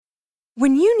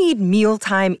When you need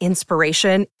mealtime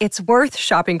inspiration, it's worth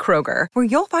shopping Kroger, where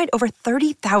you'll find over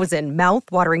 30,000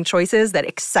 mouth-watering choices that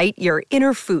excite your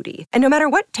inner foodie. And no matter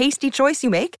what tasty choice you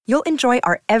make, you'll enjoy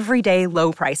our everyday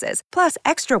low prices, plus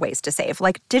extra ways to save,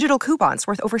 like digital coupons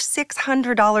worth over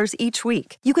 $600 each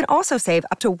week. You can also save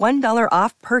up to $1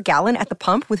 off per gallon at the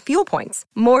pump with fuel points.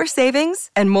 More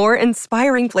savings and more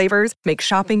inspiring flavors make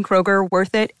shopping Kroger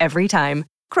worth it every time.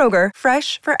 Kroger,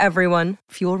 fresh for everyone.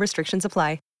 Fuel restrictions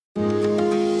apply.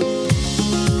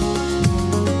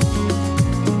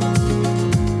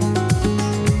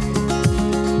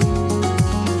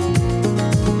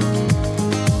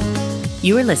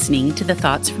 You are listening to the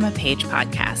Thoughts from a Page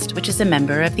podcast, which is a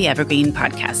member of the Evergreen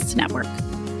Podcasts Network.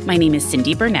 My name is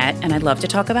Cindy Burnett, and I love to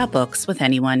talk about books with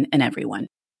anyone and everyone.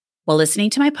 While listening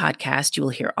to my podcast, you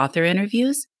will hear author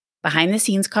interviews,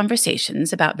 behind-the-scenes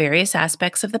conversations about various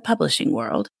aspects of the publishing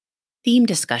world, theme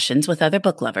discussions with other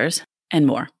book lovers, and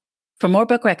more. For more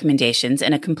book recommendations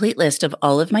and a complete list of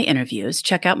all of my interviews,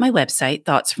 check out my website,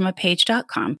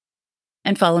 thoughtsfromapage.com,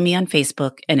 and follow me on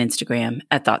Facebook and Instagram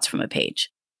at Thoughts From a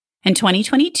Page. In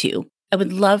 2022, I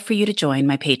would love for you to join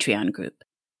my Patreon group.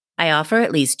 I offer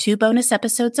at least 2 bonus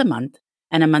episodes a month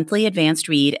and a monthly advanced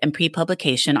read and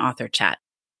pre-publication author chat.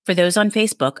 For those on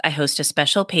Facebook, I host a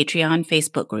special Patreon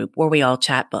Facebook group where we all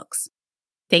chat books.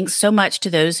 Thanks so much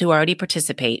to those who already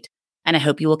participate, and I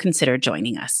hope you will consider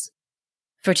joining us.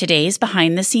 For today's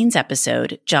behind-the-scenes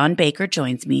episode, John Baker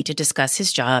joins me to discuss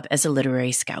his job as a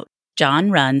literary scout.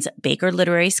 John runs Baker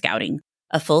Literary Scouting,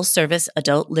 a full-service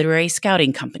adult literary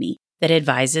scouting company that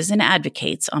advises and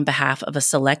advocates on behalf of a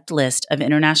select list of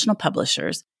international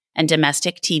publishers and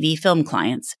domestic TV film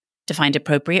clients to find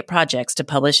appropriate projects to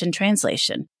publish in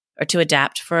translation or to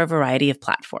adapt for a variety of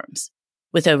platforms.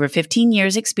 With over 15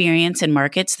 years' experience in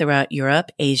markets throughout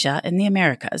Europe, Asia, and the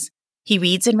Americas, he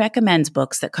reads and recommends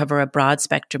books that cover a broad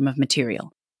spectrum of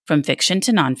material, from fiction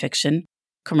to nonfiction,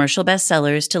 commercial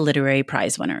bestsellers to literary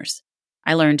prize winners.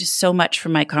 I learned so much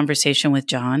from my conversation with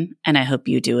John, and I hope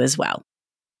you do as well.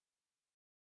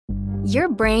 Your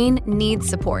brain needs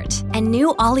support, and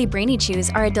new Ollie Brainy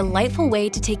Chews are a delightful way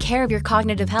to take care of your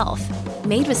cognitive health.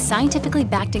 Made with scientifically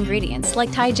backed ingredients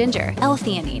like Thai ginger,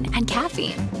 L-theanine, and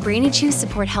caffeine, Brainy Chews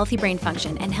support healthy brain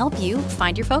function and help you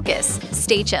find your focus,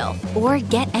 stay chill, or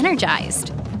get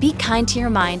energized. Be kind to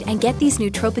your mind and get these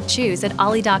nootropic chews at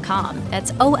ollie.com.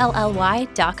 That's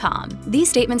OLLY.com. These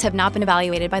statements have not been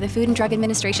evaluated by the Food and Drug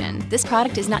Administration. This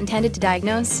product is not intended to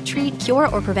diagnose, treat, cure,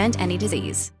 or prevent any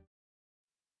disease.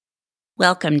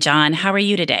 Welcome, John. How are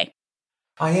you today?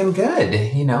 I am good.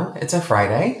 It's a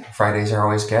Friday. Fridays are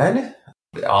always good.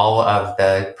 All of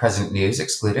the present news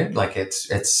excluded.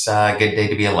 It's a good day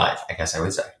to be alive, I guess I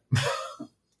would say.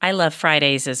 I love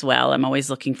Fridays as well. I'm always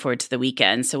looking forward to the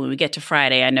weekend. So when we get to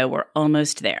Friday, I know we're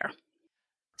almost there.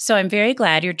 So I'm very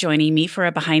glad you're joining me for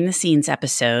a behind-the-scenes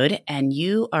episode. And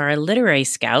you are a literary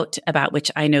scout, about which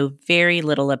I know very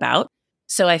little about.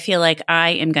 So I feel like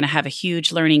I am going to have a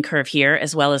huge learning curve here,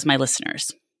 as well as my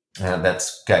listeners.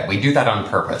 That's good. We do that on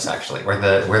purpose, actually. We're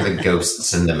the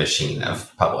ghosts in the machine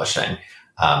of publishing.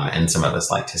 And some of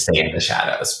us like to stay in the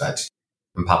shadows, but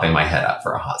I'm popping my head up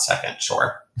for a hot second,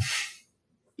 sure.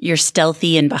 You're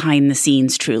stealthy and behind the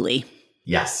scenes, truly.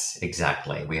 Yes,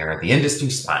 exactly. We are the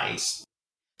industry spies.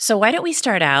 So why don't we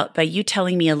start out by you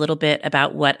telling me a little bit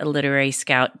about what a literary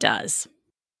scout does?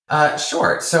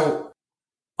 Sure. So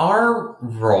our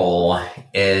role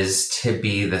is to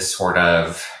be the sort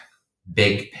of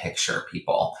big picture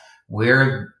people.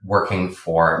 We're working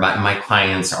for, my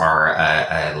clients are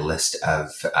a list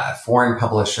of foreign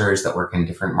publishers that work in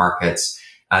different markets,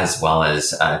 as well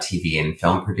as TV and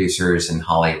film producers in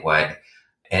Hollywood.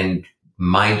 And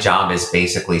my job is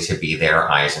basically to be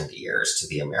their eyes and ears to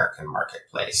the American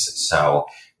marketplace. So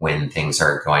when things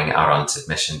are going out on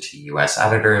submission to US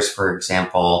editors, for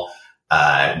example,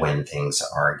 when things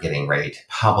are getting ready to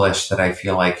publish that I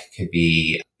feel like could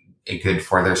be good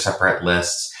for their separate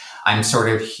lists, I'm sort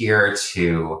of here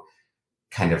to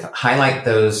kind of highlight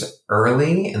those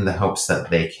early in the hopes that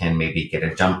they can maybe get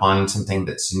a jump on something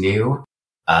that's new.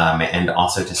 And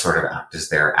also to sort of act as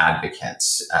their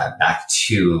advocates back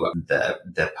to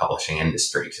the publishing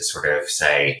industry to sort of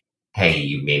say, hey,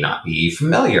 you may not be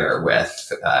familiar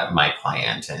with my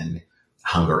client in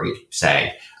Hungary,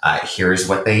 say, here's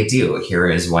what they do. Here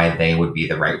is why they would be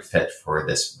the right fit for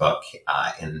this book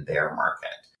in their market.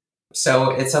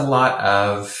 So it's a lot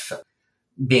of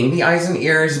being the eyes and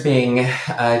ears, being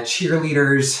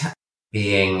cheerleaders,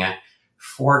 being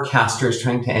forecasters,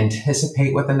 trying to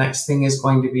anticipate what the next thing is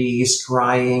going to be,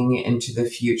 scrying into the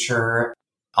future.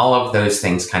 All of those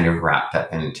things kind of wrapped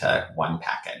up into one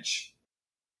package.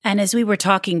 And as we were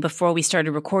talking before we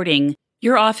started recording,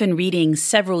 You're often reading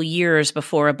several years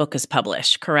before a book is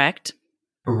published, correct?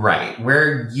 Right.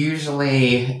 We're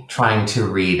usually trying to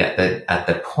read at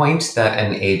the point that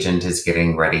an agent is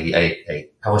getting ready, a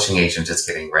publishing agent is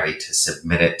getting ready to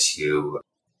submit it to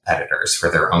editors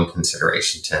for their own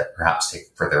consideration to perhaps take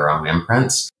for their own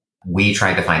imprints. We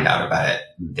try to find out about it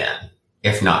then,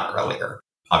 if not earlier.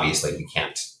 Obviously, we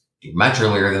can't do much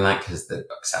earlier than that because the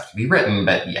books have to be written.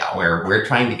 But yeah, we're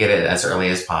trying to get it as early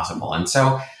as possible. And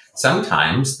so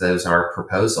sometimes those are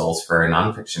proposals for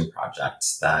nonfiction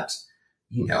projects that,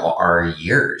 are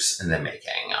years in the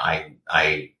making.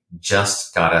 I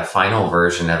just got a final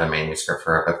version of a manuscript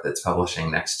for a book that's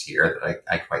publishing next year that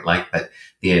I quite like. But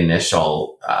the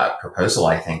initial proposal,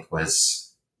 I think,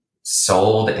 was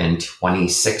sold in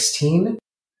 2016,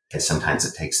 because sometimes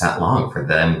it takes that long for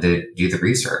them to do the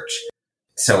research.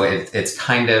 So it's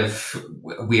kind of,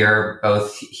 we are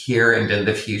both here and in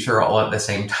the future all at the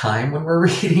same time when we're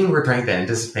reading. We're trying to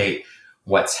anticipate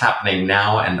what's happening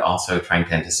now and also trying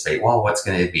to anticipate, well, what's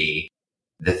going to be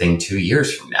the thing 2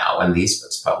 years from now when these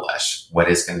books publish? What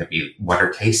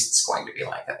are tastes going to be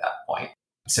like at that point?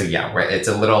 So yeah, it's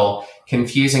a little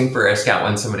confusing for a scout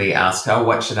when somebody asks, oh,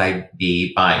 what should I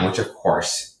be buying? Which of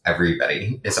course,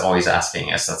 everybody is always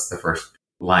asking us. That's the first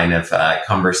line of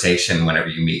conversation whenever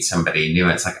you meet somebody new.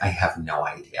 It's like, I have no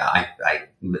idea. I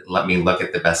let me look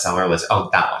at the bestseller list. Oh,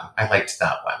 that one. I liked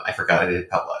that one. I forgot it had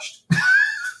published.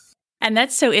 And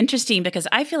that's so interesting because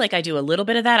I feel like I do a little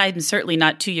bit of that. I'm certainly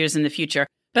not 2 years in the future,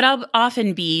 but I'll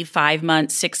often be 5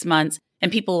 months, 6 months,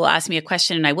 and people will ask me a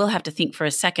question and I will have to think for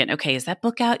a second, okay, is that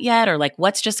book out yet? Or like,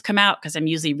 what's just come out? Because I'm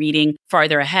usually reading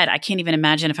farther ahead. I can't even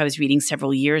imagine if I was reading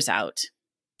several years out.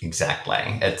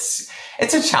 Exactly. It's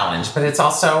a challenge, but it's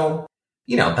also,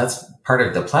 that's part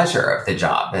of the pleasure of the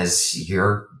job is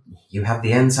you have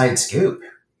the inside scoop.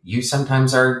 You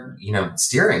sometimes are,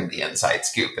 steering the inside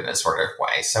scoop in a sort of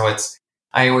way. So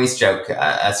I always joke,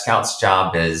 a scout's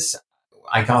job is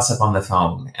I gossip on the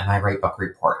phone and I write book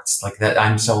reports like that.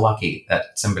 I'm so lucky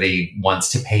that somebody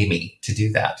wants to pay me to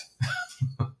do that.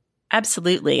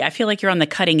 Absolutely. I feel like you're on the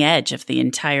cutting edge of the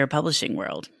entire publishing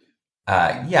world.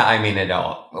 Yeah, I mean,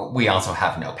 we also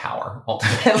have no power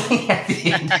ultimately at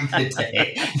the end of the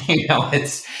day.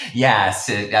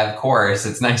 Of course,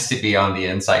 it's nice to be on the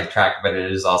inside track, but it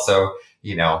is also,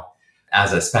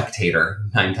 as a spectator,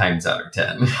 9 times out of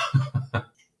 10.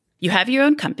 You have your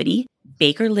own company,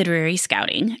 Baker Literary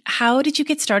Scouting. How did you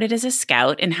get started as a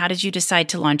scout and how did you decide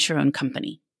to launch your own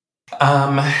company?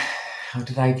 How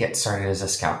did I get started as a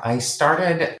scout?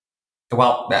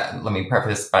 Let me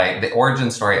preface by the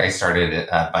origin story. I started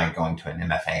by going to an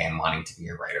MFA and wanting to be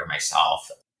a writer myself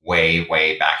way,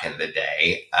 way back in the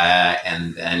day.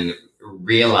 And then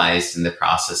realized in the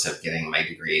process of getting my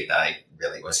degree that I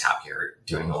really was happier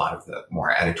doing a lot of the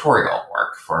more editorial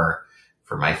work for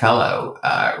my fellow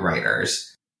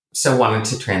writers. So wanted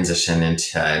to transition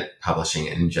into publishing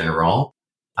in general.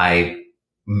 I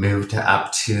moved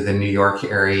up to the New York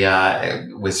area.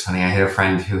 It was funny. I had a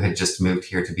friend who had just moved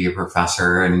here to be a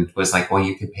professor and was like, well,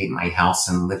 you could paint my house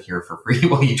and live here for free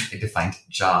while you tried to find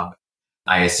a job.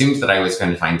 I assumed that I was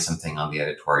going to find something on the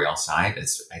editorial side,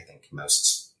 as I think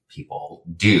most people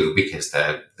do, because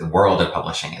the world of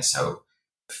publishing is so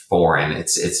foreign.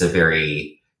 It's a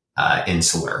very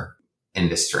insular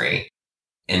industry.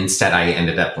 Instead, I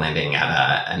ended up landing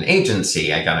at an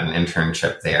agency. I got an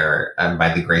internship there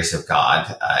by the grace of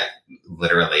God.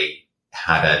 Literally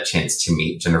had a chance to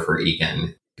meet Jennifer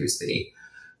Egan, who's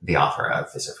the author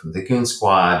of Visit from the Goon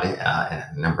Squad and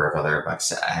a number of other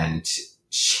books. And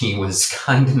she was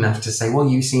kind enough to say, well,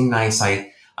 you seem nice.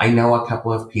 I know a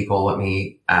couple of people. Let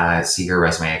me see your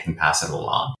resume. I can pass it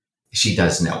along. She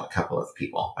does know a couple of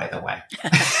people, by the way.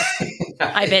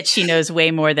 I bet she knows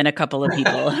way more than a couple of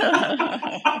people.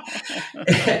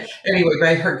 Anyway,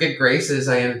 by her good graces,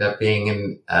 I ended up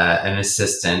being an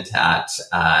assistant at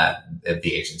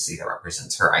the agency that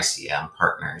represents her, ICM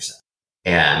Partners.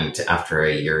 And after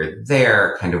a year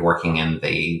there, kind of working in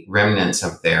the remnants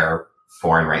of their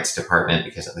foreign rights department,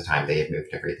 because at the time they had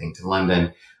moved everything to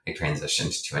London, I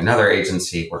transitioned to another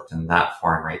agency, worked in that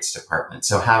foreign rights department.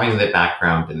 So having the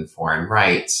background in foreign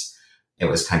rights, it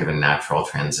was kind of a natural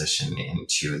transition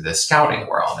into the scouting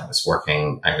world. I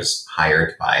was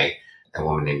hired by a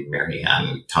woman named Mary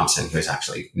Ann Thompson, who is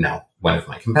actually now one of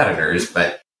my competitors,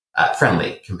 but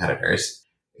friendly competitors,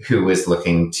 who was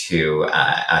looking to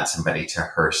add somebody to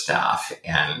her staff.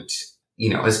 And,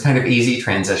 it was kind of easy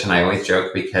transition. I always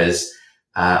joke because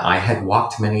I had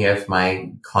walked many of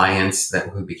my clients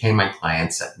who became my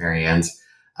clients at Mary Ann's.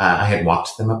 I had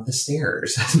walked them up the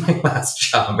stairs as my last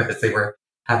job as they were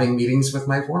having meetings with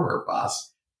my former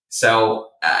boss. So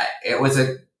it was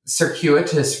a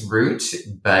circuitous route,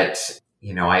 but,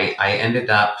 I ended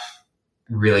up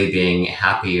really being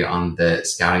happy on the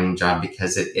scouting job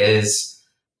because it is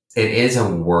a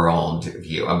world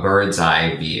view, a bird's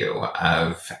eye view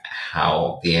of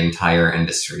how the entire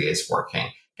industry is working.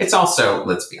 It's also,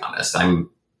 let's be honest,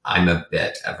 I'm a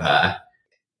bit of a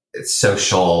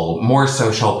more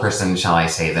social person, shall I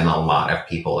say, than a lot of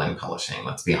people in publishing.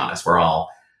 Let's be honest.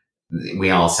 We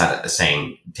all sat at the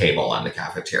same table in the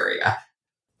cafeteria.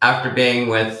 After being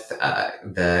with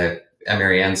the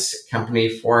Emery Ann's company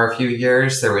for a few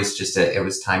years, it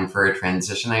was time for a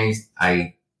transition.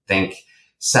 I think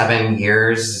 7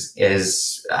 years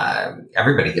is,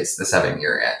 everybody gets the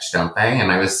 7-year itch, don't they?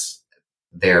 And I was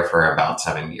there for about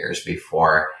 7 years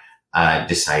before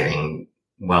deciding,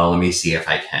 well, let me see if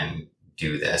I can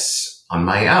do this on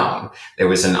my own. There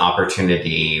was an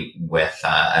opportunity with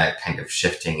a kind of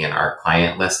shifting in our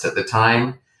client list at the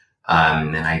time.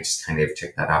 And I just kind of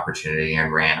took that opportunity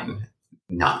and ran,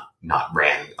 not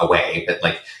ran away, but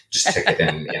just took it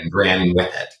and ran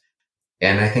with it.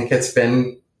 And I think it's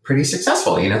been pretty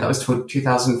successful. That was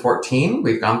 2014.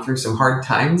 We've gone through some hard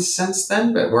times since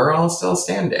then, but we're all still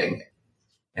standing.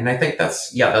 And I think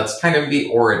that's kind of the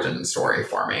origin story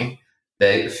for me.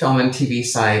 The film and TV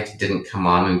side didn't come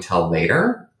on until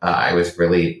later. I was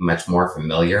really much more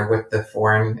familiar with the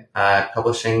foreign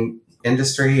publishing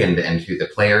industry and who the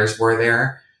players were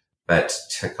there, but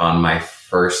took on my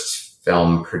first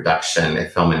film production, a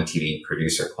film and TV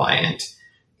producer client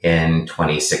in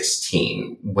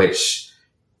 2016, which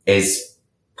is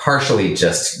partially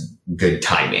just good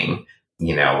timing.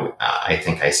 I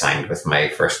think I signed with my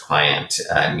first client,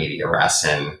 Media.Rest,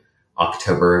 in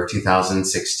October of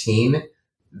 2016.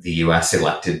 The US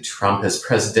elected Trump as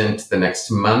president the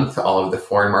next month. All of the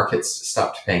foreign markets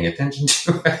stopped paying attention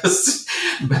to us,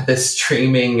 but the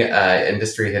streaming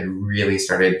industry had really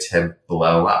started to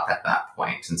blow up at that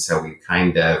point. And so we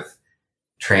kind of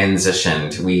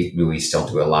transitioned. We still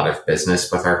do a lot of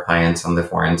business with our clients on the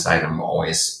foreign side. I'm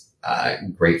always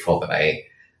grateful that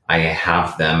I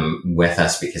have them with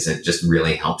us because it just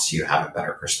really helps you have a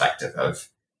better perspective of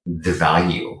the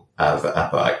value of a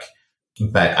book.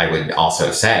 But I would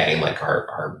also say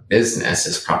our business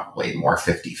is probably more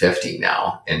 50-50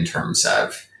 now in terms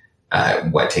of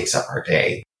what takes up our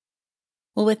day.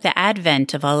 Well, with the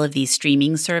advent of all of these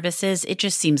streaming services, it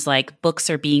just seems like books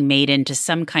are being made into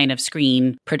some kind of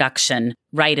screen production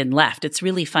right and left. It's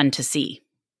really fun to see.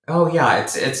 Oh, yeah.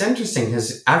 It's interesting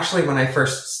because actually when I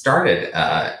first started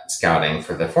scouting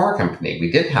for the Four Company, we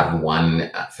did have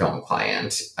one film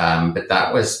client, but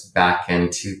that was back in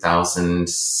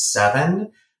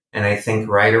 2007. And I think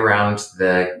right around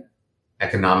the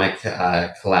economic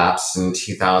collapse in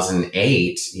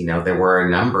 2008, there were a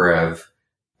number of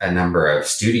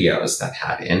studios that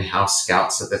had in-house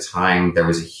scouts at the time. There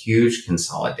was a huge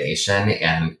consolidation,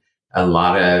 and a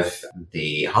lot of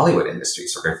the Hollywood industry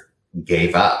sort of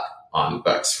gave up on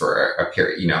books for a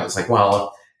period. It's like,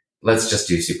 well, let's just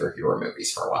do superhero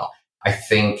movies for a while. I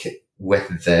think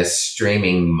with the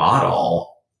streaming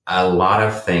model, a lot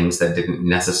of things that didn't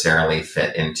necessarily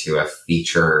fit into a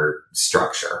feature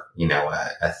structure,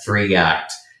 a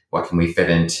 3-act, what can we fit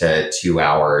into 2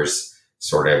 hours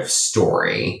sort of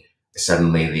story,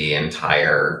 suddenly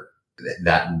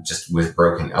that just was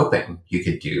broken open. You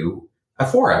could do a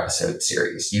 4-episode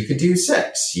series. You could do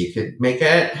 6. You could make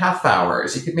it half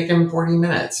hours. You could make them 40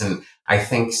 minutes. And I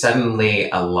think suddenly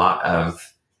a lot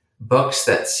of books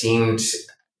that seemed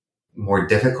more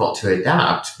difficult to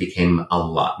adapt became a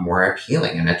lot more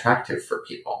appealing and attractive for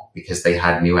people because they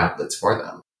had new outlets for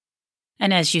them.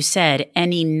 And as you said,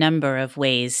 any number of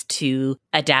ways to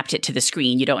adapt it to the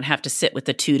screen. You don't have to sit with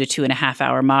the 2 to 2.5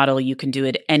 hour model. You can do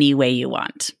it any way you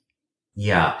want.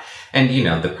 Yeah. And,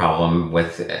 the problem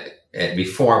with it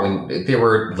before, when there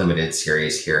were limited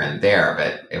series here and there,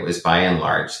 but it was by and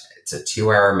large, it's a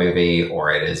 2-hour movie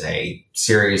or it is a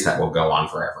series that will go on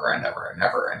forever and ever and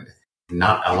ever. And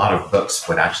not a lot of books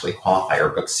would actually qualify, or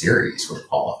book series would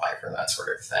qualify for that sort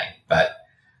of thing. But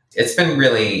it's been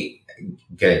really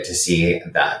good to see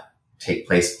that take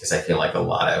place because I feel like a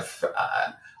lot of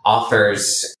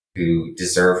authors who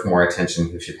deserve more attention,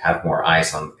 who should have more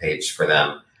eyes on the page for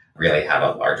them, really have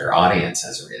a larger audience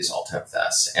as a result of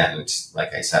this. And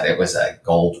like I said, it was a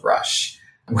gold rush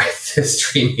with the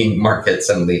streaming market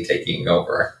suddenly taking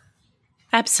over.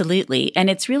 Absolutely. And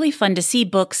it's really fun to see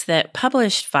books that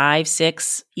published 5,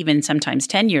 6, even sometimes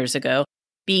 10 years ago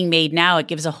being made now. It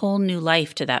gives a whole new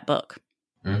life to that book.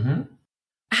 Mm-hmm.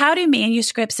 How do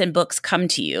manuscripts and books come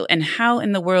to you? And how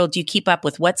in the world do you keep up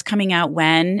with what's coming out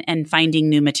when and finding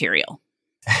new material?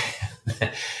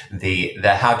 The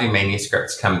how do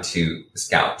manuscripts come to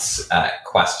Scouts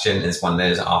question is one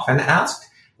that is often asked.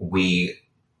 We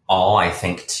all, I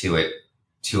think, to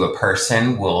a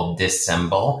person will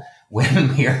dissemble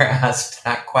when we are asked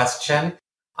that question.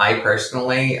 I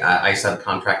personally, I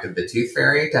subcontracted the Tooth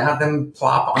Fairy to have them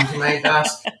plop onto my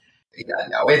desk. Yeah,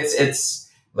 no,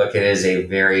 look, it is a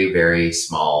very, very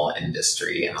small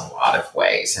industry in a lot of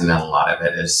ways. And a lot of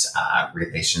it is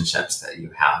relationships that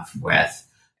you have with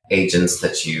agents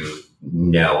that you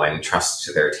know and trust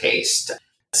to their taste.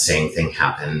 Same thing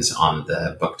happens on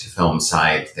the book to film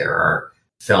side. There are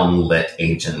film lit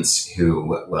agents who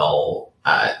will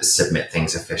submit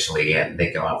things officially and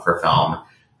they go out for film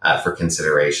for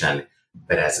consideration.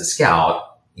 But as a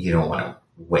scout, you don't want to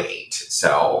wait.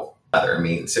 So other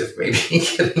means of maybe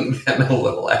getting them a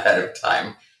little ahead of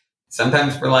time.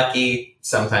 Sometimes we're lucky.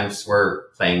 Sometimes we're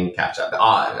playing catch up.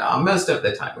 Most of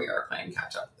the time we are playing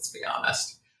catch up, let's be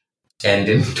honest. And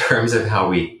in terms of how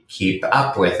we keep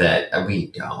up with it, we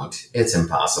don't. It's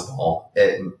impossible.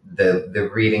 The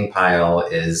reading pile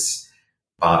is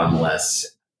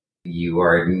bottomless. You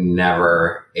are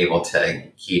never able to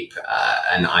keep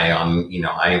an eye on,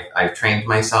 I've trained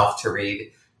myself to read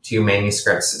 2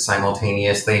 manuscripts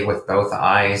simultaneously with both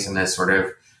eyes in a sort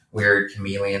of weird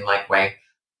chameleon-like way.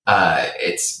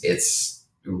 It's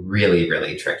really,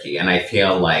 really tricky. And I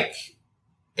feel like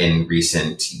in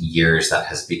recent years that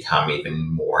has become even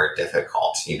more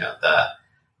difficult.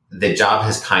 The job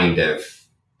has kind of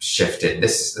shifted.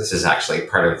 This is actually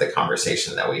part of the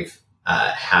conversation that we've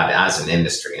had as an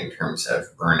industry in terms of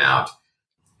burnout.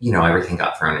 Everything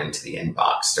got thrown into the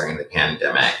inbox during the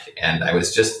pandemic. And I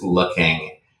was just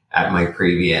looking at my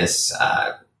previous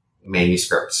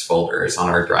manuscripts folders on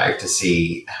our drive to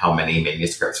see how many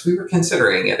manuscripts we were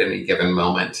considering at any given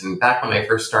moment. And back when I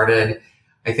first started,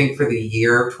 I think for the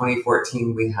year of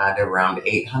 2014, we had around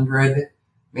 800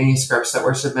 manuscripts that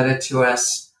were submitted to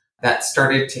us. That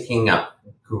started ticking up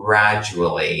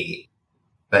gradually.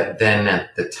 But then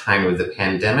at the time of the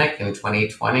pandemic in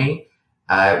 2020,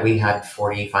 we had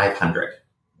 4,500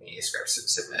 manuscripts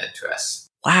submitted to us.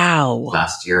 Wow.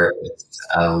 Last year, it was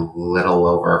a little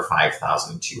over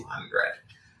 5,200.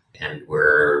 And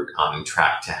we're on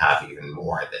track to have even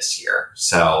more this year.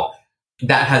 So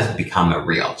that has become a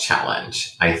real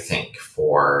challenge, I think,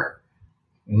 for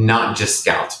not just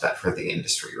Scouts, but for the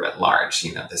industry writ large.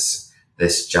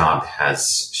 This job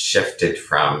has shifted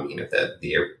from,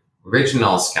 the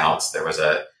original Scouts. There was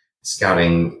a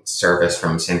scouting service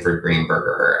from Sanford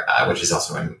Greenberger, which is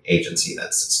also an agency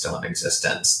that's still in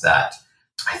existence, that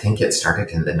I think it started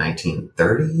in the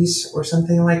 1930s or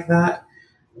something like that,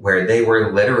 where they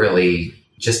were literally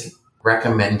just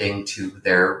recommending to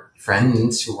their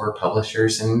friends who were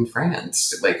publishers in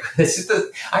France. Like,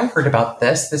 I heard about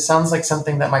this. This sounds like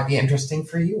something that might be interesting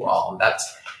for you all. And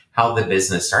that's how the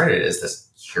business started, is this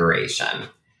curation.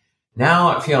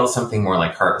 Now it feels something more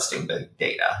like harvesting the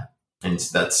data. And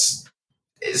so that's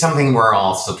something we're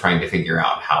also trying to figure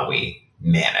out how we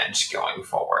manage going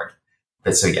forward.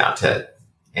 But so yeah, to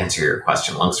answer your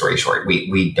question, long story short,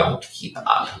 we don't keep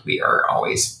up. We are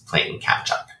always playing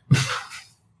catch up.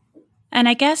 And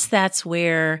I guess that's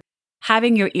where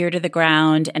having your ear to the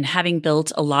ground and having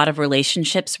built a lot of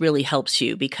relationships really helps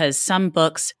you, because some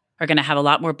books are going to have a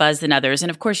lot more buzz than others. And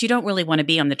of course, you don't really want to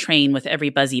be on the train with every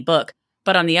buzzy book.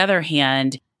 But on the other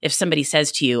hand, if somebody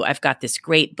says to you, I've got this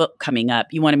great book coming up,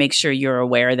 you want to make sure you're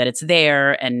aware that it's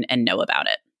there and know about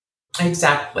it.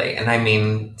 Exactly. And I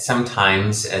mean,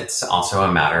 sometimes it's also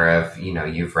a matter of,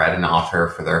 you've read an author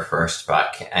for their first book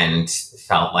and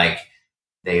felt like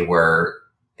they were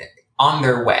on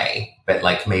their way, but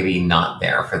like maybe not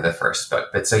there for the first book.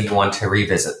 But so you want to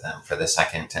revisit them for the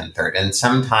second and third. And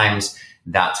sometimes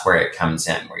that's where it comes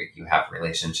in, where you have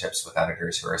relationships with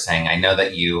editors who are saying, I know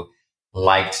that you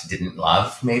didn't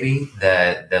love maybe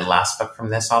the last book from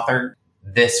this author.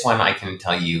 This one, I can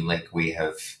tell you, like, we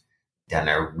have done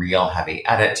a real heavy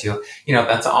edit to.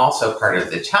 That's also part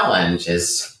of the challenge,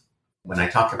 is when I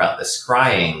talk about the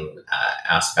scrying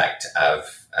aspect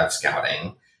of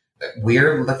scouting,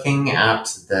 we're looking at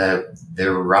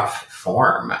the rough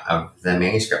form of the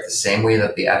manuscript the same way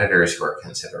that the editors who are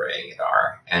considering it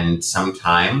are. And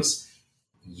sometimes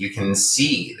you can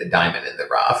see the diamond in the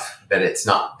rough, but it's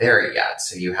not there yet.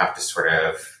 So you have to sort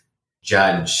of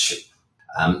judge.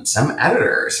 Some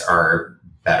editors are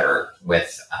better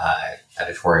with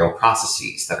editorial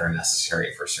processes that are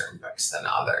necessary for certain books than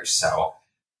others. So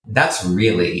that's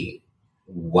really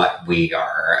what we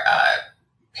are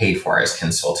paid for as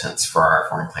consultants for our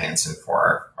foreign clients and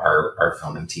for our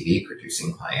film and TV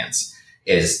producing clients,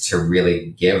 is to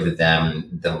really give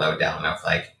them the lowdown of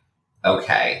like,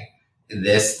 okay,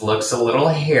 this looks a little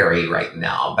hairy right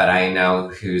now, but I know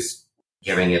who's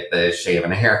giving it the shave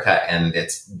and a haircut, and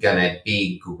it's going to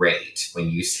be great when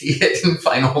you see it in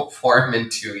final form in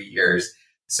 2 years.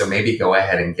 So maybe go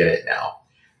ahead and get it now.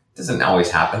 It doesn't always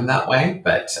happen that way,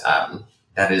 but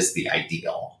that is the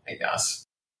ideal, I guess.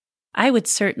 I would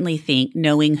certainly think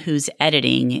knowing who's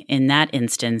editing in that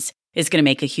instance is going to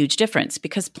make a huge difference,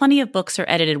 because plenty of books are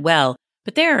edited well,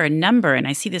 but there are a number, and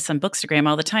I see this on Bookstagram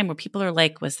all the time, where people are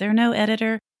like, was there no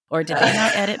editor? Or did they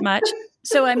not edit much?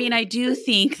 So, I mean, I do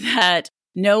think that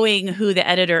knowing who the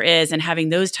editor is and having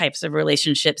those types of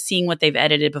relationships, seeing what they've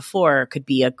edited before, could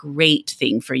be a great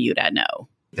thing for you to know.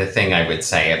 The thing I would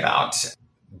say about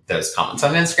those comments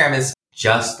on Instagram is,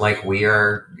 just like we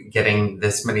are getting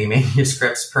this many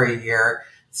manuscripts per year,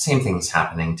 same thing's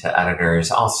happening to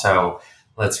editors. Also,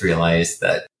 let's realize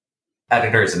that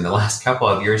editors in the last couple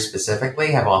of years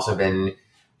specifically have also been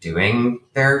doing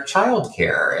their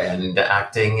childcare and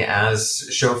acting as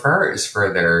chauffeurs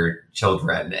for their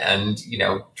children and,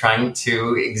 trying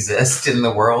to exist in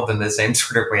the world in the same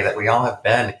sort of way that we all have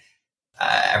been.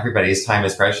 Everybody's time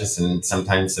is precious, and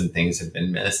sometimes some things have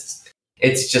been missed.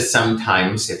 It's just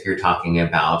sometimes if you're talking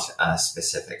about a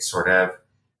specific sort of,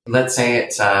 let's say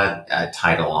it's a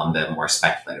title on the more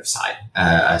speculative side,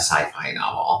 a sci-fi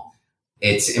novel.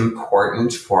 It's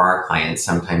important for our clients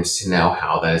sometimes to know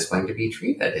how that is going to be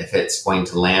treated. If it's going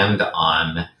to land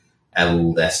on a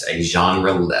list, a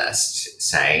genre list,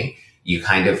 say, you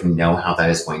kind of know how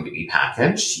that is going to be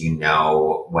packaged. You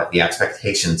know what the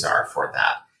expectations are for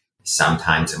that.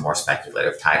 Sometimes a more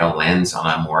speculative title lands on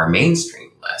a more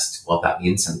mainstream list. Well, that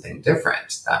means something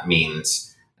different. That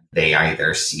means they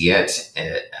either see it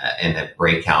in a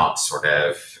breakout sort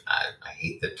of, I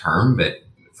hate the term, but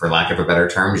for lack of a better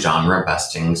term, genre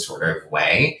busting sort of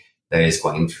way that is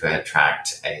going to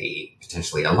attract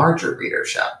potentially a larger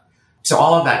readership. So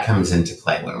all of that comes into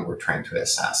play when we're trying to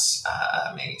assess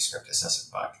a manuscript, assess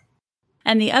a book.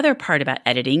 And the other part about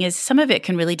editing is some of it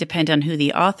can really depend on who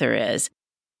the author is.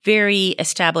 Very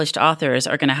established authors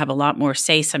are going to have a lot more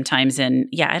say sometimes in,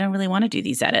 I don't really want to do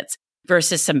these edits,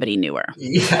 versus somebody newer.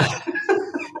 Yeah.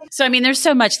 So, I mean, there's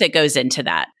so much that goes into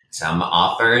that. Some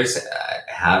authors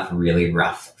have really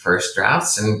rough first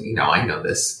drafts. And, I know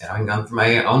this, having gone through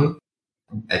my own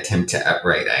attempt at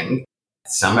writing.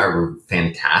 Some are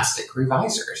fantastic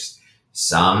revisers.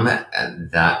 Some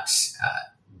that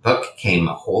book came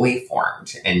wholly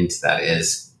formed, and that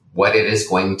is what it is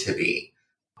going to be.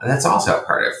 And that's also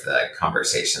part of the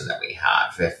conversation that we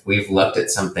have. If we've looked at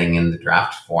something in the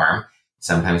draft form,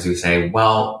 sometimes we say,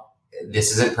 well,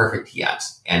 this isn't perfect yet.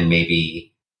 And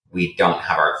maybe we don't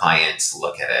have our clients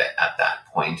look at it at that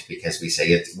point because we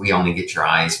say we only get your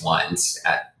eyes once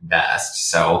at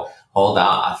best. So hold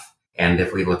off. And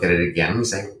if we look at it again, we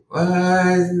say,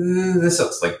 this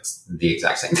looks like the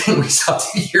exact same thing we saw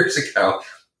 2 years ago.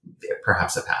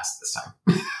 Perhaps a pass this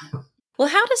time. Well,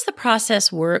 how does the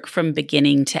process work from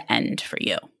beginning to end for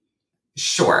you?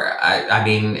 Sure. I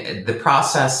mean, the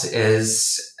process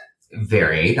is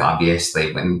varied,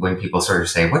 obviously. When people sort of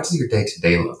say, what does your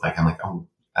day-to-day look like? I'm like, oh,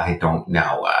 I don't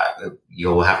know.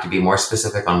 You'll have to be more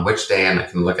specific on which day, and I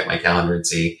can look at my calendar and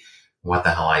see what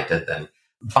the hell I did then.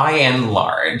 By and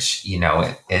large,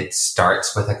 it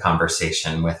starts with a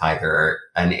conversation with either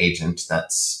an agent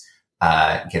that's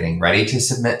getting ready to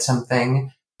submit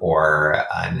something, or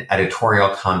an editorial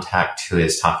contact who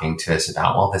is talking to us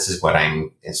about, well, this is what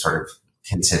I'm sort of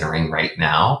considering right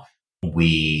now.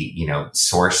 We,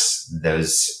 source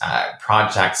those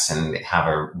projects and have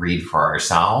a read for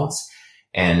ourselves,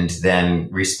 and then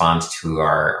respond to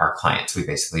our clients. We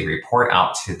basically report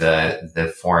out to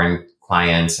the foreign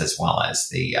clients as well as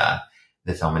the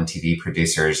film and TV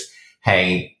producers.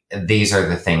 Hey, these are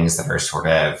the things that are sort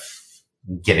of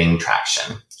getting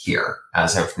traction here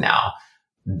as of now.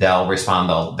 They'll respond.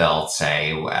 They'll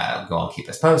say, well, keep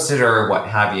us posted or what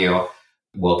have you.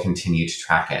 We'll continue to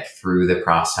track it through the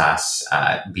process,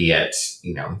 be it,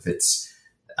 if it's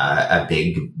a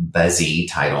big buzzy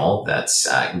title that's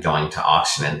going to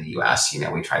auction in the US,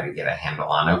 we try to get a handle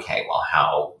on, okay, well,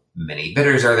 how many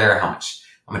bidders are there? How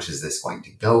much is this going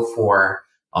to go for?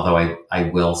 Although I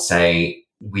will say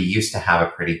we used to have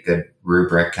a pretty good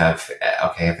rubric of,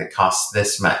 okay, if it costs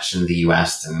this much in the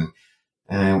US, then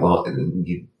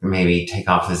you maybe take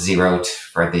off a zero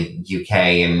for the UK,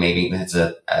 and maybe it's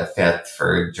a fifth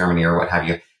for Germany or what have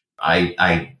you.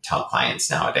 I tell clients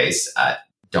nowadays,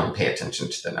 don't pay attention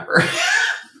to the number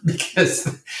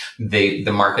because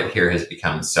the market here has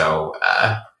become so,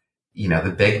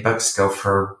 the big books go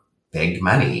for big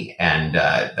money, and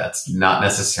that's not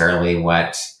necessarily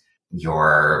what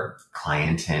your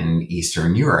client in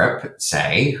Eastern Europe,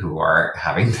 say, who are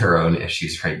having their own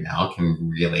issues right now, can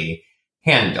really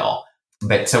handle.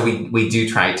 But so we do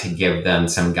try to give them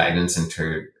some guidance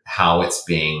into how it's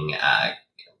being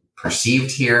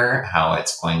perceived here, how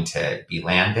it's going to be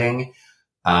landing.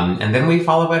 And then we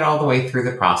follow it all the way through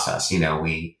the process.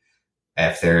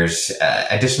 If there's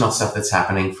additional stuff that's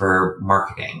happening for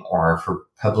marketing or for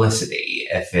publicity,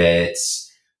 if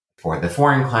it's for the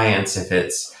foreign clients, if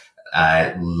it's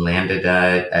landed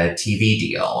a TV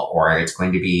deal, or it's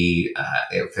going to be,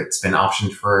 if it's been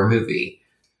optioned for a movie.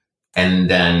 And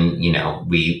then,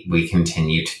 we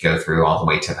continue to go through all the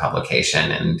way to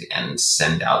publication and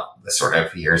send out the sort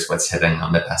of, here's what's hitting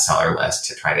on the bestseller list,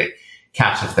 to try to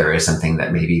catch if there is something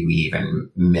that maybe we even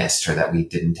missed or that we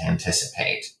didn't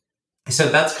anticipate. So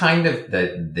that's kind of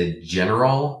the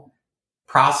general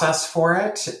process for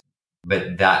it,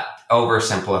 but that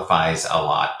oversimplifies a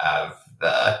lot of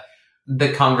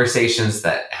the conversations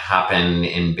that happen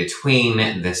in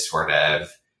between this sort of,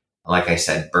 like I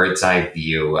said, bird's eye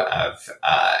view of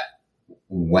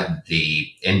what the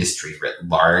industry writ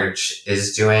large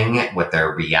is doing, what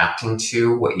they're reacting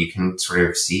to, what you can sort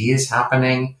of see is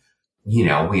happening.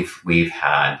 We've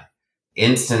had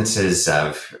instances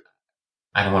of,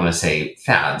 I don't want to say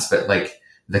fads, but like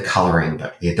the coloring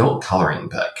book, the adult coloring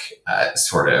book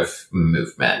sort of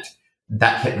movement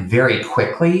that hit very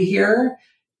quickly here.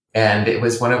 And it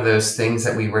was one of those things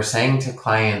that we were saying to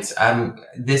clients,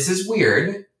 this is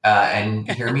weird,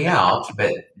 and hear me out,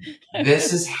 but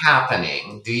this is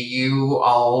happening. Do you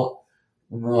all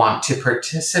want to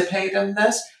participate in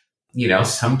this?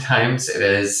 Sometimes it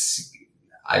is,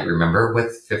 I remember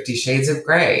with 50 Shades of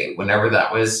Grey, whenever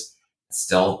that was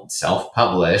still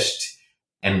self-published,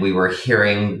 and we were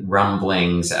hearing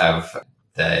rumblings of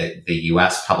the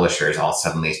US publishers all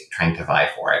suddenly trying to vie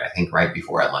for it, I think right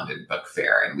before a London book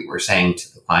fair. And we were saying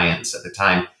to the clients at the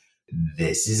time,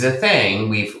 this is a thing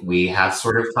we have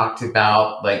sort of talked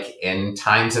about, like in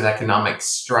times of economic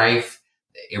strife,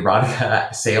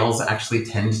 erotica sales actually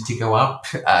tend to go up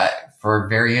for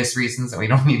various reasons that we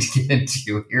don't need to get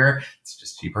into here. It's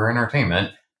just cheaper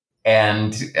entertainment.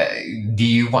 And do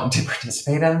you want to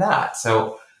participate in that?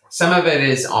 So some of it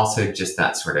is also just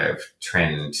that sort of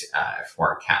trend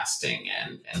forecasting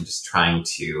and just trying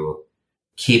to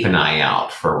keep an eye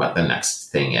out for what the next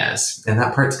thing is. And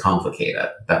that part's complicated.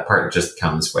 That part just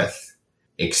comes with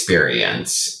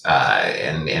experience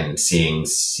and seeing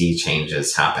sea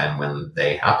changes happen when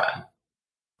they happen.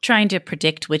 Trying to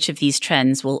predict which of these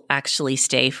trends will actually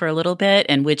stay for a little bit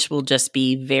and which will just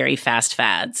be very fast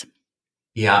fads.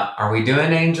 Yeah. Are we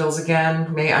doing angels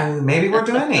again? Maybe we're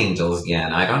doing angels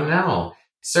again. I don't know.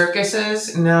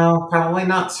 Circuses? No, probably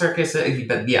not circuses.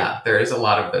 But yeah, there is a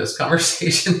lot of those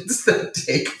conversations that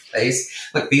take place.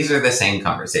 Look, these are the same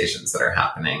conversations that are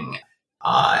happening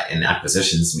in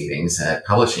acquisitions meetings at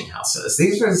publishing houses.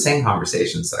 These are the same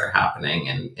conversations that are happening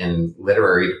in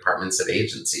literary departments at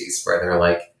agencies, where they're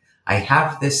like, I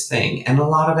have this thing. And a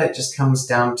lot of it just comes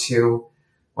down to,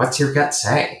 what's your gut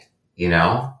say?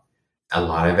 A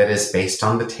lot of it is based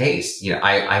on the taste.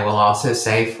 I will also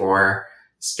say for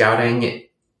scouting,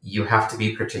 you have to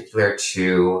be particular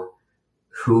to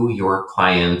who your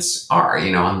clients are.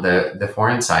 On the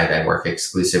foreign side, I work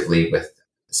exclusively with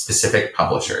specific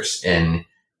publishers in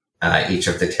each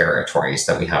of the territories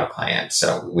that we have a client.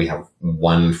 So we have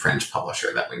one French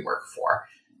publisher that we work for.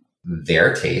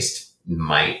 Their taste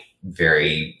might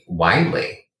vary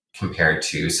widely compared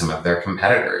to some of their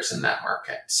competitors in that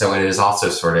market. So it is also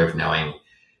sort of knowing,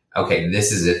 okay,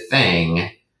 this is a thing.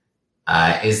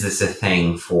 Is this a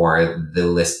thing for the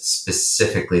list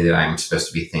specifically that I'm supposed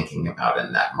to be thinking about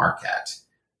in that market?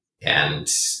 And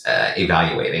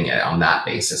evaluating it on that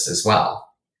basis as well.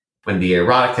 When the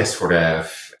erotica sort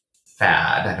of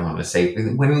fad, I don't want to say,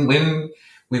 when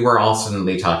we were all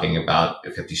suddenly talking about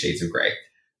 50 Shades of Grey,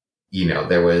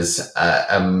 there was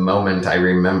a moment I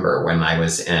remember when I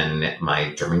was in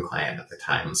my German client at the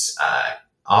time's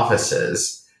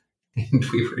offices, and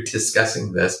we were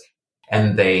discussing this,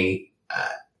 and they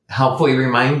helpfully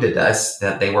reminded us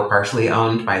that they were partially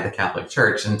owned by the Catholic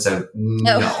Church. And so,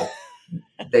 no,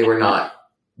 they were not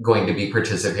going to be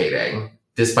participating,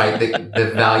 despite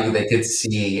the value they could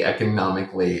see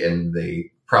economically in the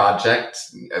project.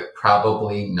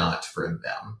 Probably not for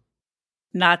them.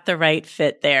 Not the right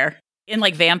fit there. In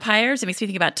like vampires, it makes me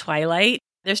think about Twilight.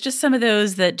 There's just some of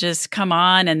those that just come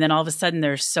on, and then all of a sudden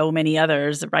there's so many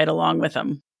others right along with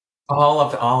them. All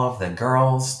of the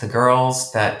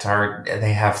girls that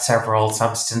they have several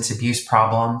substance abuse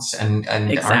problems and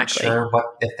Exactly. aren't sure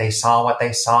if they saw what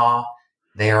they saw.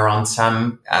 they are on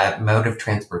some mode of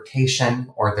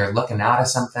transportation or they're looking out of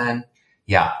something.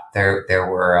 Yeah, there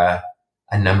were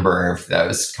a number of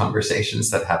those conversations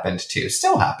that happened too,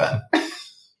 still happen.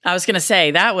 I was going to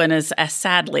say that one is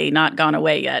sadly not gone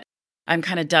away yet. I'm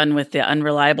kind of done with the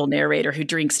unreliable narrator who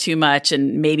drinks too much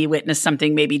and maybe witnessed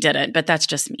something, maybe didn't, but that's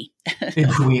just me.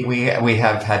 we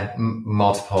have had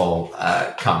multiple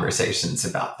conversations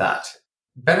about that.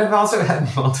 But I've also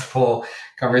had multiple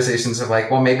conversations of like,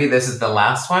 well, maybe this is the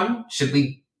last one. Should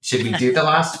we do the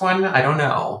last one? I don't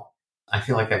know. I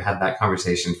feel like I've had that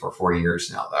conversation for 4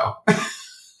 years now, though.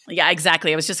 Yeah,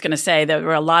 exactly. I was just going to say there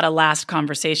were a lot of last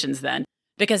conversations then,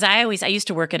 because I used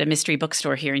to work at a mystery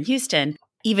bookstore here in Houston.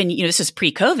 Even, this was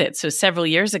pre-COVID, so several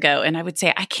years ago. And I would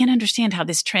say, I can't understand how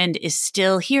this trend is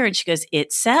still here. And she goes,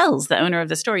 it sells. The owner of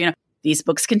the store, these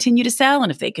books continue to sell.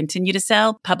 And if they continue to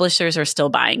sell, publishers are still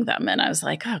buying them. And I was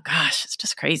like, oh gosh, it's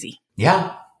just crazy.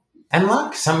 Yeah. And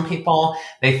look, some people,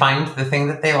 they find the thing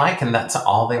that they like and that's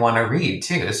all they want to read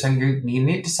too. So you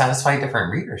need to satisfy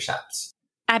different readerships.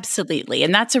 Absolutely.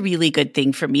 And that's a really good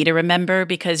thing for me to remember,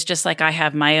 because just like I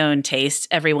have my own taste,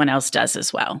 everyone else does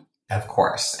as well. Of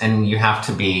course. And you have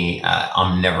to be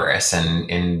omnivorous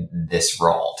in this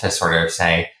role to sort of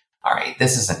say, all right,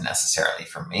 this isn't necessarily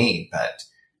for me, but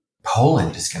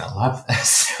Poland is going to love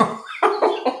this.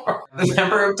 The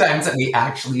number of times that we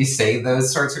actually say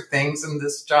those sorts of things in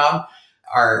this job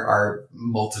are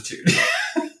multitude.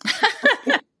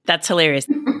 That's hilarious.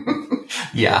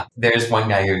 Yeah. There's one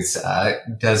guy who's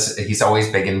he's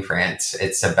always big in France.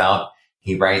 It's about,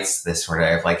 he writes this sort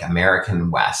of like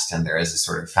American West, and there is a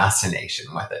sort of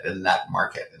fascination with it in that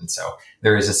market. And so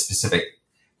there is a specific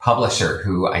publisher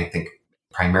who I think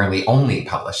primarily only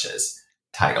publishes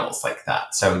titles like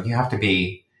that. So you have to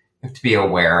be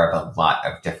aware of a lot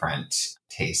of different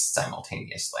tastes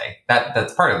simultaneously.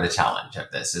 That's part of the challenge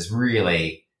of this, is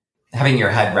really having your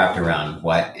head wrapped around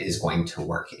what is going to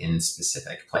work in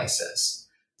specific places.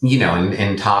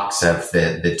 In talks of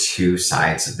the two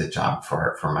sides of the job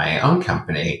for my own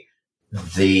company,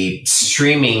 the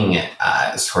streaming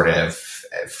sort of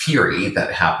fury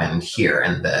that happened here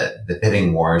and the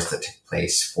bidding wars that took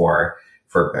place for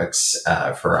books,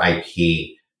 for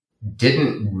IP,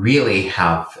 didn't really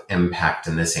have impact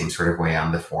in the same sort of way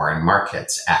on the foreign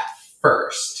markets at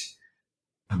first.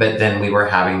 But then we were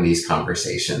having these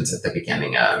conversations at the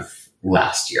beginning of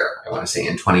last year, I want to say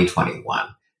in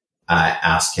 2021,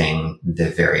 asking the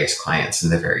various clients in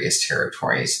the various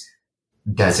territories,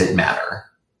 does it matter?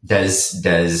 Does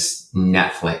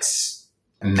Netflix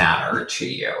matter to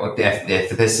you? If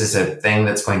this is a thing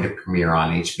that's going to premiere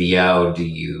on HBO, do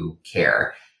you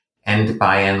care? And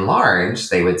by and large,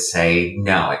 they would say,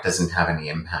 no, it doesn't have any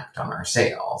impact on our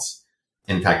sales.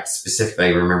 In fact, specifically,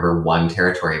 I remember one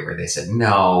territory where they said,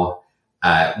 no,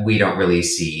 we don't really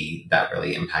see that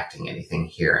really impacting anything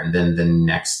here. And then the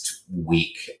next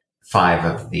week, 5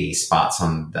 of the spots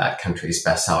on that country's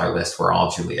bestseller list were all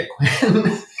Julia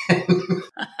Quinn.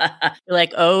 You're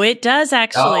like, oh, it does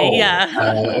actually.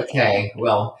 Yeah. Okay.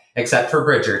 Well, except for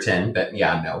Bridgerton. But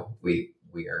yeah, no, we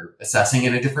are assessing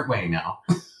in a different way now.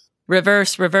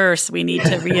 Reverse. We need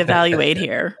to reevaluate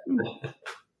here.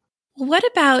 What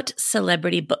about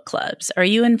celebrity book clubs? Are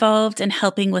you involved in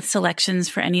helping with selections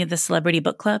for any of the celebrity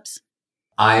book clubs?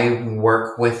 I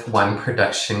work with one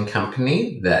production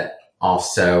company that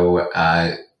also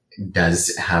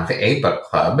does have a book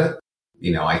club.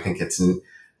 I think it's an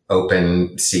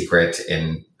open secret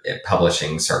in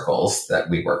publishing circles that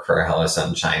we work for Hello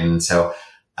Sunshine. And so,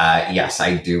 yes,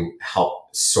 I do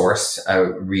help source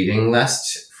a reading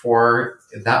list for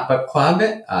that book club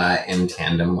in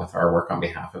tandem with our work on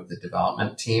behalf of the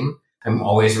development team. I'm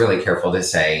always really careful to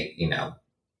say,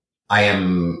 I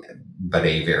am but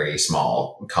a very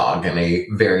small cog in a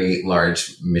very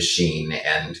large machine.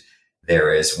 And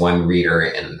there is one reader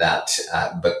in that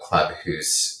book club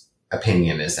whose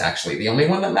opinion is actually the only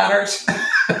one that matters.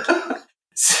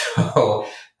 So,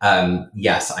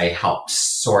 yes, I help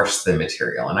source the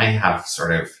material, and I have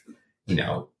sort of,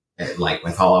 like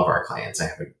with all of our clients, I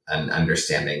have an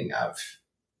understanding of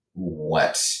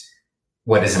what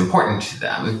is important to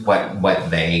them, what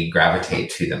they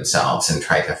gravitate to themselves, and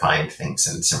try to find things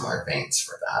in similar veins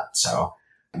for that. So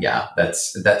yeah,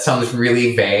 that sounds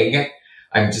really vague.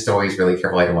 I'm just always really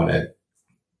careful. I don't want to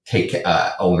take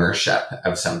ownership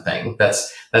of something.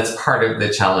 That's part of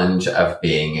the challenge of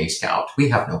being a scout. We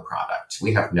have no product.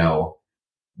 We have no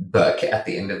book at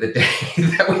the end of the day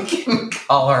that we can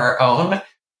call our own.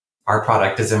 Our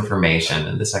product is information,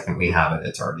 and the second we have it,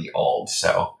 it's already old.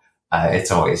 So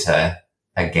it's always a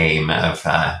game of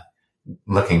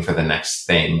looking for the next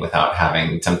thing without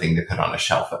having something to put on a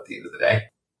shelf at the end of the day.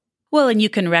 Well, and you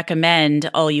can recommend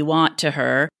all you want to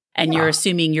her, and you're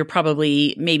assuming you're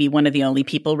probably maybe one of the only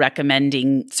people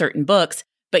recommending certain books,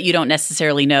 but you don't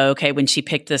necessarily know, okay, when she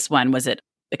picked this one, was it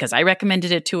because I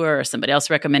recommended it to her or somebody else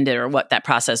recommended it, or what that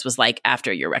process was like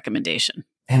after your recommendation?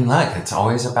 And look, it's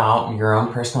always about your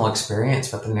own personal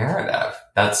experience with the narrative.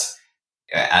 That's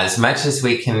as much as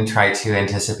we can try to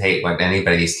anticipate what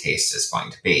anybody's taste is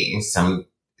going to be.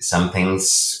 Some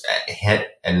things hit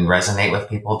and resonate with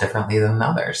people differently than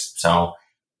others. So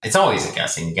it's always a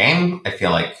guessing game. I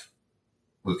feel like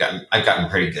I've gotten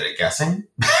pretty good at guessing,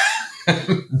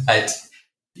 but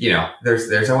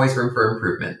there's always room for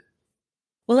improvement.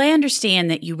 Well, I understand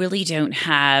that you really don't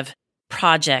have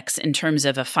projects in terms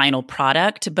of a final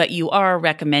product, but you are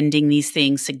recommending these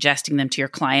things, suggesting them to your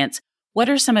clients. What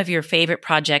are some of your favorite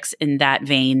projects in that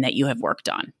vein that you have worked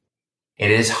on? It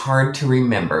is hard to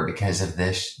remember because of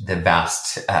the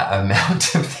vast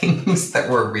amount of things that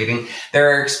we're reading. There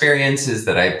are experiences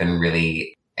that I've been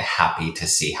really happy to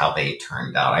see how they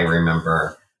turned out. I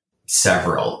remember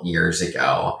several years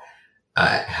ago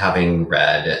having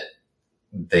read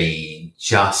the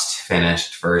just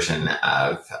finished version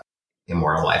of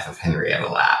Immortal Life of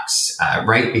Henrietta Lacks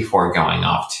right before going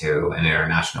off to an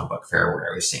international book fair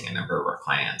where I was seeing a number of our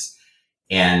clients,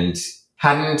 and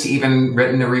hadn't even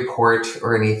written a report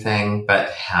or anything,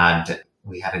 but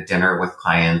we had a dinner with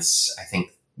clients. I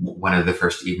think one of the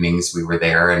first evenings we were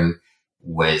there, and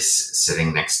was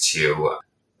sitting next to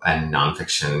a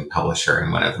nonfiction publisher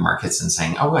in one of the markets and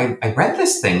saying, "Oh, I read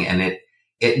this thing, and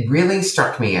it really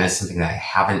struck me as something that I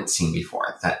haven't seen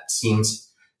before. That seems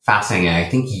fascinating. I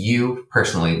think you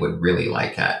personally would really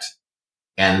like it."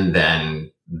 And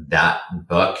then that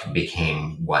book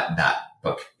became what that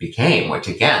book became, which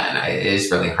again, it is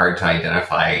really hard to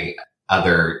identify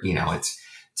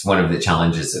it's one of the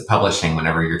challenges of publishing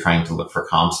whenever you're trying to look for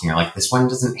comps and you're like, this one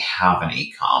doesn't have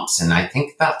any comps. And I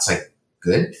think that's a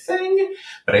good thing,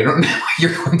 but I don't know how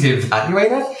you're going to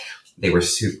evaluate it. They were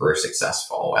super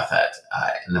successful with it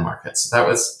in the market. So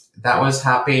that was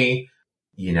happy.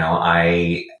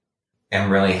 I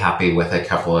am really happy with a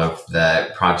couple of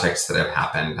the projects that have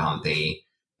happened on the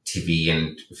TV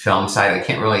and film side. I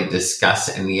can't really discuss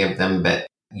any of them, but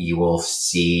you will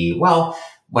see, one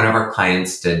of our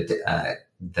clients did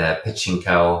the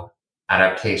Pachinko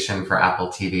adaptation for Apple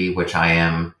TV, which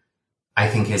I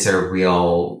think is a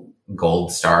real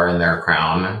gold star in their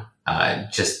crown,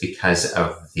 just because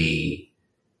of the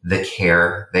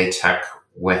care they took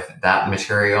with that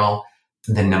material,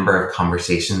 the number of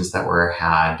conversations that were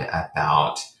had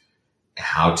about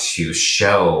how to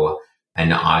show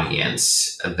an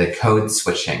audience the code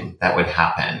switching that would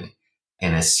happen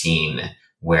in a scene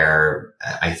where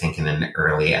I think in an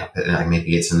early episode,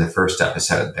 maybe it's in the first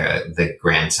episode, the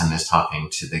grandson is talking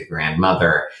to the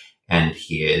grandmother and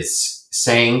he is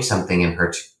saying something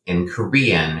in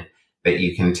Korean, but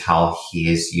you can tell he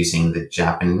is using the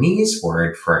Japanese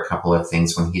word for a couple of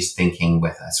things when he's thinking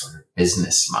with a sort of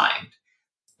business mind.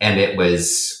 And it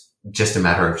was just a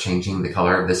matter of changing the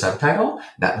color of the subtitle.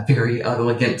 That very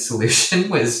elegant solution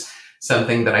was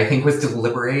something that I think was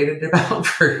deliberated about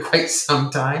for quite some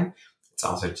time. It's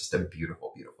also just a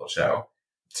beautiful, beautiful show.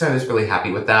 So I was really happy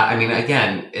with that. I mean,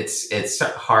 again, it's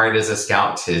hard as a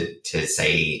scout to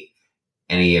say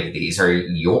any of these are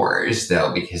yours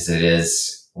though, because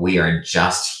we are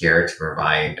just here to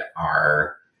provide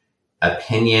our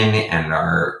opinion and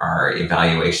our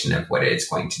evaluation of what it's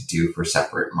going to do for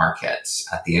separate markets.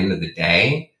 At the end of the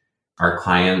day, our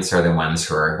clients are the ones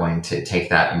who are going to take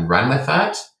that and run with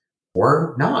that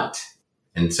or not.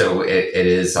 And so it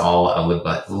is all a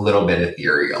little bit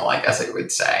ethereal, I guess I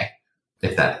would say.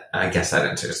 I guess that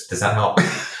answers. Does that help?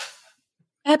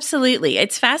 Absolutely.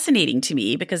 It's fascinating to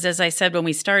me because, as I said when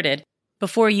we started,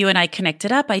 before you and I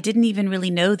connected up, I didn't even really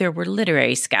know there were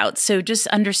literary scouts. So just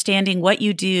understanding what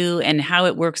you do and how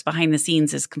it works behind the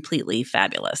scenes is completely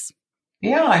fabulous.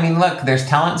 Yeah, I mean, look, there's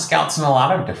talent scouts in a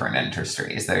lot of different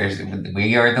industries.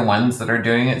 We are the ones that are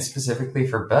doing it specifically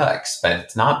for books, but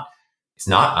it's not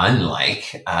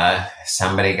unlike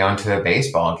somebody going to a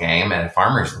baseball game at a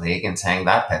farmer's league and saying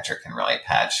that pitcher can really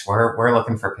pitch. We're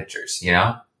looking for pitchers,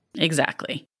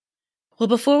 Exactly. Well,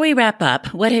 before we wrap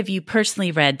up, what have you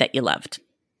personally read that you loved?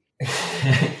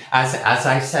 As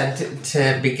I said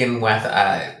to begin with,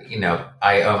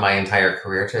 I owe my entire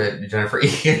career to Jennifer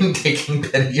Egan taking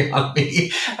pity on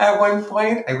me at one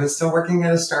point. I was still working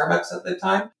at a Starbucks at the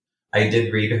time. I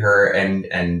did read her and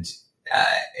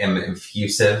am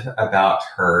effusive about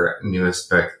her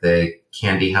newest book, The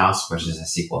Candy House, which is a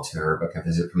sequel to her book, A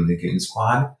Visit from the Goon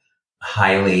Squad.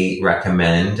 Highly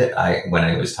recommend. When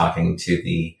I was talking to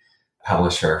the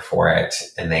publisher for it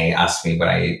and they asked me what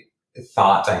I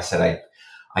thought, I said,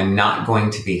 I'm not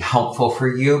going to be helpful for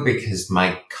you because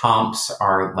my comps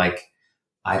are like,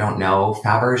 I don't know,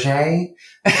 Fabergé,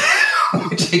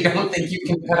 which I don't think you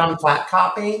can put on flat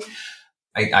copy.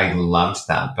 I loved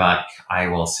that book. I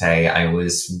will say I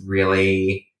was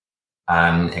really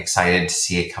excited to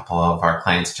see a couple of our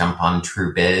clients jump on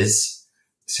True Biz,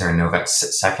 Sarah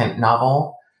Novak's second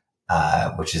novel,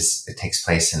 it takes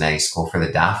place in a school for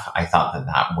the deaf. I thought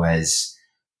that was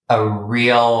a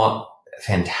real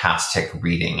fantastic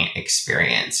reading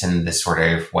experience in this sort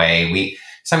of way.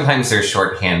 Sometimes there's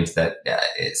shorthand that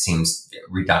it seems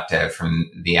reductive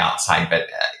from the outside, but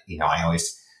I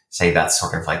always say that's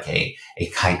sort of like a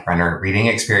kite runner reading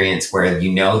experience where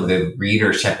the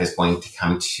readership is going to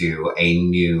come to a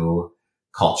new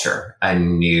culture, a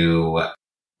new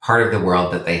part of the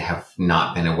world that they have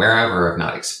not been aware of or have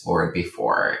not explored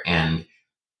before, and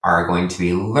are going to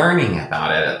be learning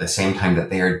about it at the same time that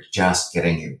they are just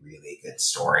getting a really good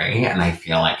story. And I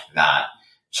feel like that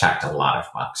checked a lot of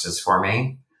boxes for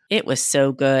me. It was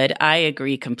so good. I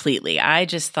agree completely. I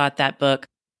just thought that book,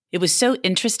 it was so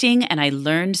interesting and I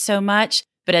learned so much.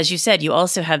 But as you said, you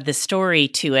also have the story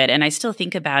to it. And I still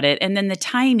think about it. And then the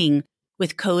timing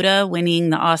with Coda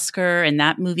winning the Oscar and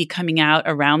that movie coming out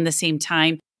around the same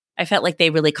time, I felt like they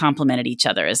really complemented each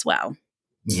other as well.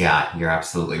 Yeah, you're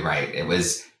absolutely right. It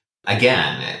was,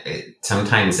 again,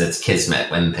 sometimes it's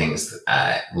kismet when things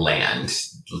land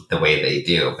the way they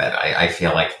do. But I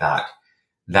feel like that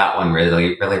one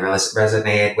really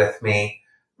resonated with me.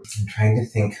 I'm trying to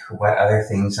think what other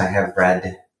things I have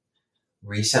read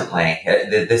recently.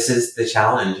 This is the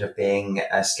challenge of being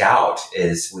a scout,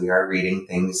 is we are reading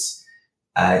things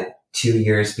 2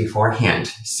 years beforehand.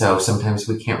 So sometimes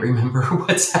we can't remember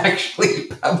what's actually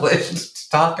published to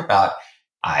talk about.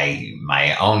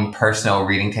 My own personal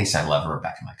reading taste, I love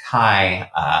Rebecca Makkai.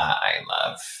 I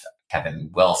love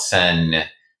Kevin Wilson,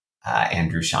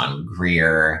 Andrew Sean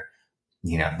Greer.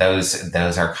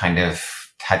 Those are kind of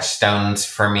touchstones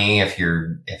for me. If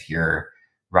you're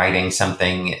writing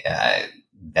something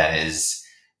that is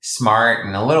smart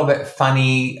and a little bit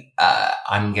funny,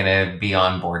 I'm going to be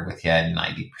on board with you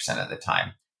 90% of the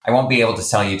time. I won't be able to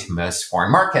sell you to most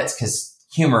foreign markets because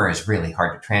humor is really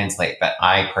hard to translate, but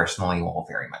I personally will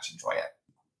very much enjoy it.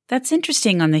 That's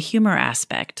interesting on the humor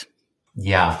aspect.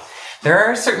 Yeah. There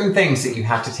are certain things that you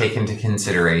have to take into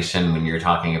consideration when you're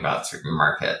talking about certain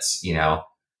markets.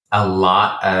 A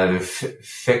lot of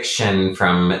fiction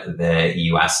from the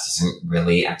US doesn't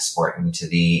really export into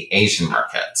the Asian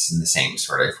markets in the same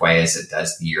sort of way as it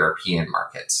does the European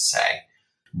markets, say.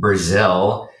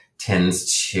 Brazil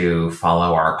tends to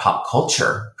follow our pop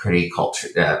culture pretty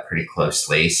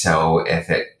closely. So if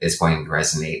it is going to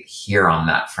resonate here on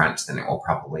that front, then it will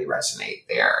probably resonate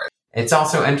there. It's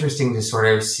also interesting to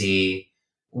sort of see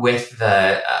with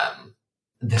the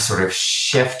sort of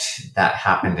shift that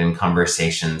happened in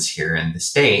conversations here in the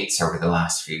States over the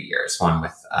last few years. One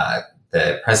with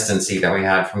the presidency that we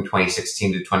had from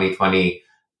 2016 to 2020,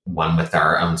 one with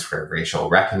our own sort of racial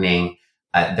reckoning.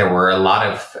 There were a lot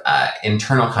of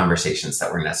internal conversations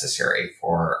that were necessary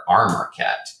for our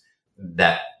market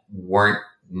that weren't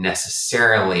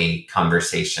necessarily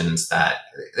conversations that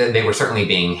they were certainly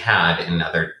being had in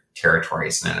other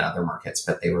territories and in other markets,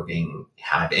 but they were being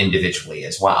had individually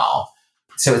as well.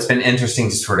 So it's been interesting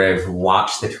to sort of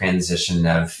watch the transition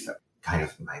of kind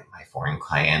of my foreign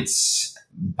clients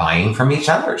buying from each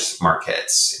other's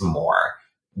markets more,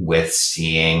 with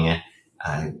seeing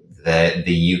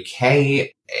the UK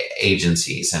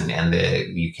agencies and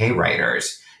the UK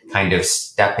writers kind of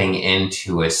stepping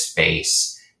into a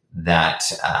space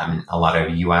that a lot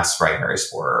of US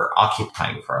writers were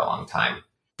occupying for a long time.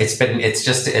 It's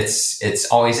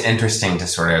always interesting to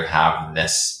sort of have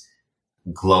this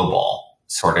global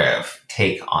sort of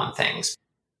take on things.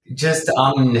 Just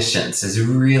omniscience is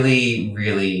really,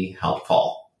 really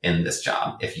helpful in this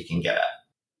job if you can get it.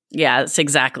 Yes,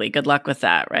 exactly. Good luck with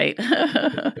that, right?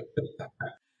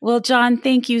 Well, John,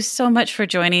 thank you so much for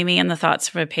joining me on the Thoughts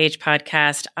from a Page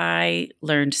podcast. I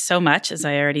learned so much, as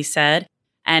I already said,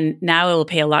 and now I will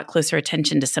pay a lot closer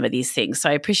attention to some of these things. So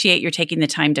I appreciate your taking the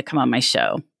time to come on my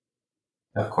show.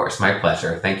 Of course, my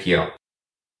pleasure. Thank you.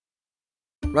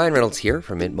 Ryan Reynolds here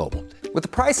from Mint Mobile. With the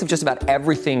price of just about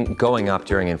everything going up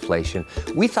during inflation,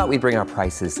 we thought we'd bring our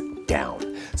prices down.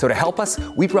 So to help us,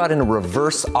 we brought in a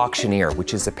reverse auctioneer,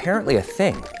 which is apparently a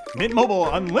thing. Mint Mobile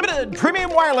Unlimited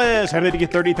Premium Wireless. How to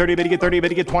get 30, 30, bit to get 30, bit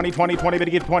to get 20, 20, 20, bit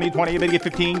to get 20, 20, bit to get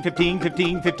 15, 15,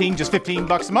 15, 15, just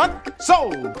 $15 a month?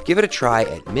 Sold! Give it a try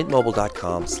at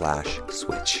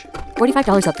mintmobile.com/switch.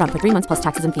 $45 up front for 3 months plus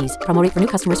taxes and fees. Promo rate for new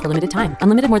customers for limited time.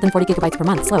 Unlimited more than 40 gigabytes per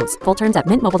month slows. Full terms at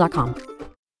mintmobile.com.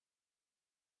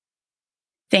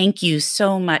 Thank you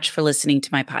so much for listening to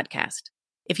my podcast.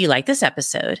 If you like this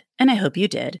episode, and I hope you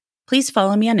did, please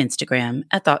follow me on Instagram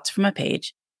at Thoughts From a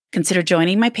Page. Consider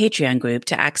joining my Patreon group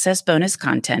to access bonus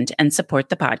content and support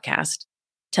the podcast.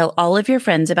 Tell all of your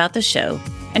friends about the show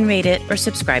and rate it or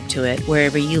subscribe to it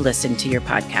wherever you listen to your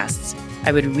podcasts.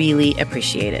 I would really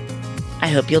appreciate it. I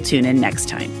hope you'll tune in next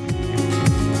time.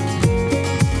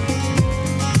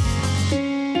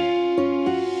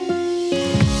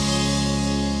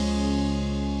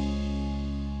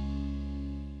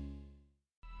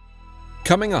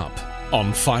 Coming up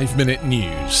on 5 Minute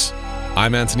News,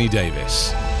 I'm Anthony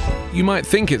Davis. You might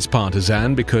think it's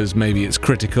partisan because maybe it's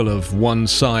critical of one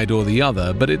side or the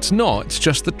other, but it's not, it's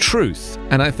just the truth.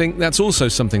 And I think that's also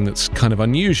something that's kind of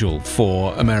unusual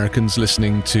for Americans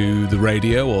listening to the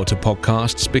radio or to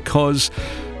podcasts, because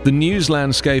the news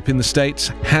landscape in the States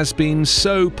has been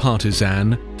so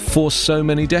partisan for so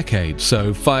many decades.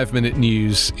 So 5 Minute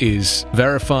News is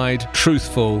verified,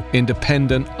 truthful,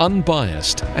 independent,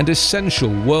 unbiased, and essential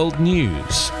world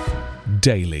news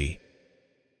daily.